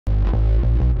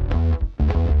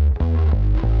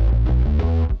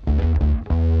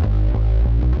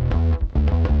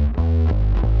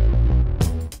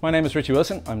My name is Richie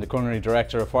Wilson. I'm the Culinary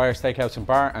Director of Fire Steakhouse and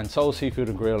Bar and Soul Seafood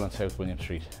and Grill on South William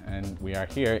Street. And we are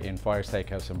here in Fire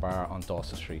Steakhouse and Bar on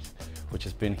Dawson Street, which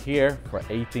has been here for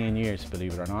 18 years,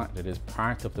 believe it or not. It is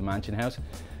part of the Mansion House,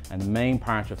 and the main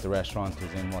part of the restaurant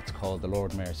is in what's called the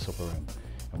Lord Mayor's Supper Room.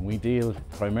 And we deal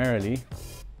primarily,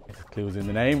 as it clues in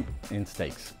the name, in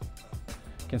steaks.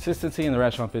 Consistency in the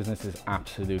restaurant business is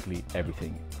absolutely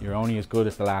everything. You're only as good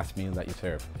as the last meal that you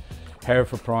serve.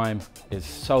 Hereford Prime is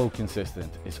so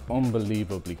consistent. It's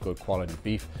unbelievably good quality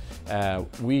beef.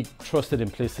 We trust it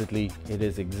implicitly. It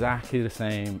is exactly the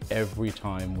same every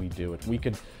time we do it. We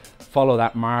could follow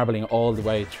that marbling all the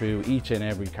way through each and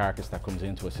every carcass that comes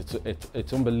into us.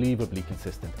 It's unbelievably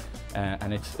consistent,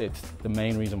 and it's the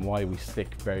main reason why we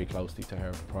stick very closely to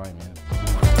Hereford Prime.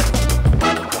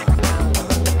 Yeah.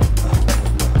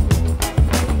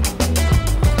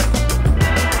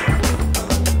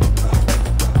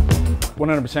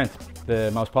 100%.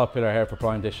 The most popular Hereford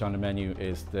Prime dish on the menu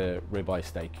is the ribeye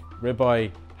steak.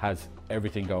 Ribeye has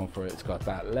everything going for it. It's got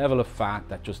that level of fat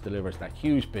that just delivers that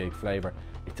huge big flavour.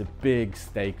 It's a big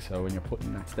steak, so when you're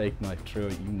putting that steak knife through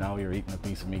it, you know you're eating a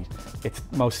piece of meat. It's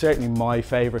most certainly my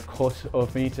favourite cut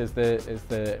of meat is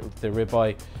the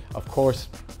ribeye. Of course,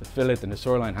 the fillet and the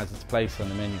sirloin has its place on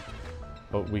the menu,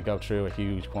 but we go through a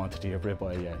huge quantity of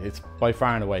ribeye. Yeah, it's by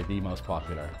far and away the most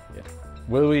popular. Yeah.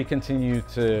 Will we continue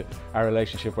our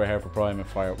relationship with Hereford Prime and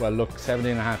Fire? Well, look,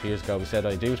 17.5 years ago we said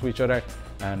I do to each other,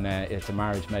 and it's a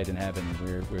marriage made in heaven.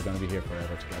 We're going to be here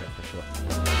forever together for sure.